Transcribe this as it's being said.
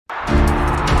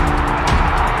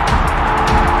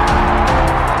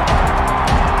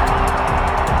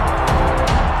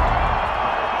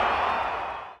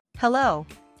Hello.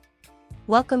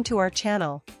 Welcome to our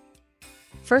channel.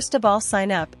 First of all,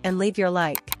 sign up and leave your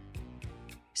like.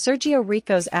 Sergio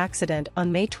Rico's accident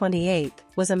on May 28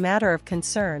 was a matter of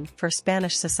concern for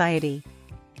Spanish society.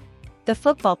 The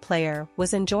football player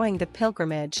was enjoying the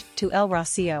pilgrimage to El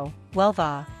Rocío,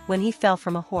 Huelva, when he fell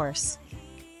from a horse.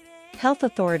 Health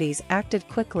authorities acted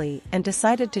quickly and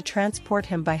decided to transport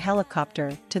him by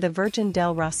helicopter to the Virgen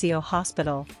del Rocío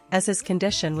hospital, as his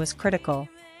condition was critical.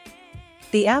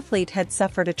 The athlete had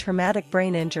suffered a traumatic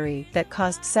brain injury that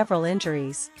caused several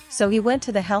injuries, so he went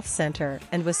to the health center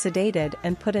and was sedated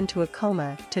and put into a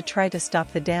coma to try to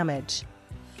stop the damage.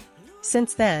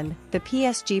 Since then, the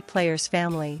PSG player's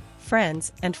family,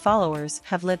 friends, and followers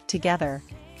have lived together.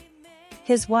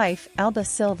 His wife, Alba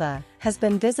Silva, has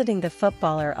been visiting the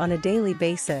footballer on a daily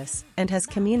basis and has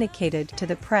communicated to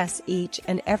the press each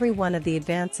and every one of the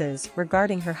advances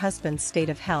regarding her husband's state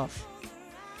of health.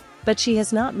 But she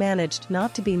has not managed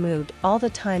not to be moved all the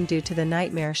time due to the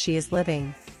nightmare she is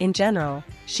living. In general,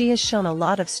 she has shown a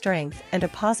lot of strength and a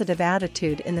positive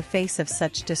attitude in the face of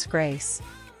such disgrace.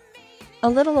 A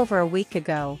little over a week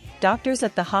ago, doctors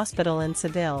at the hospital in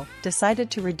Seville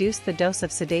decided to reduce the dose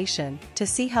of sedation to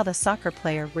see how the soccer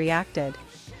player reacted.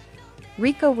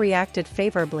 Rico reacted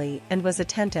favorably and was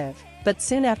attentive, but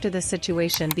soon after the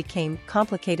situation became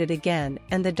complicated again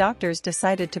and the doctors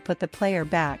decided to put the player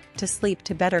back to sleep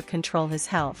to better control his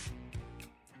health.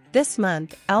 This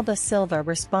month, Alba Silva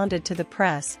responded to the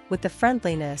press with the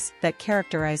friendliness that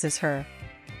characterizes her.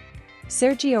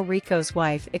 Sergio Rico's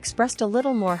wife expressed a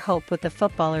little more hope with the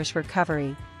footballer's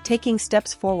recovery, taking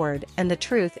steps forward, and the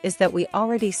truth is that we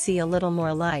already see a little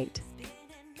more light.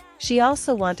 She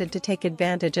also wanted to take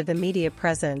advantage of the media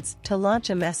presence to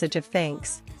launch a message of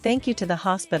thanks. Thank you to the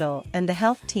hospital and the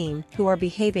health team who are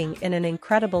behaving in an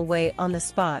incredible way on the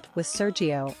spot with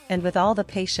Sergio and with all the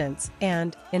patients,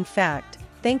 and, in fact,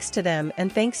 thanks to them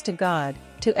and thanks to God,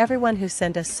 to everyone who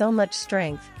sent us so much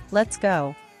strength. Let's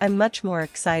go, I'm much more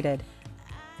excited.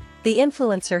 The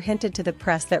influencer hinted to the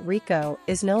press that Rico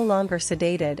is no longer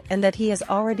sedated and that he has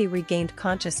already regained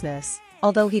consciousness,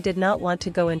 although he did not want to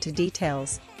go into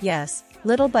details. Yes,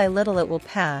 little by little it will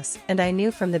pass, and I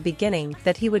knew from the beginning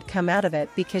that he would come out of it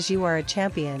because you are a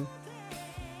champion.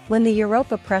 When the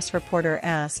Europa press reporter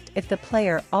asked if the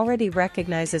player already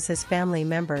recognizes his family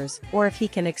members or if he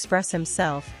can express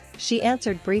himself, she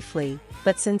answered briefly,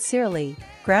 but sincerely,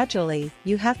 gradually,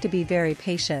 you have to be very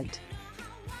patient.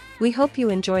 We hope you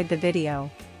enjoyed the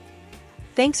video.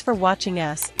 Thanks for watching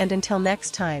us, and until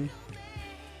next time.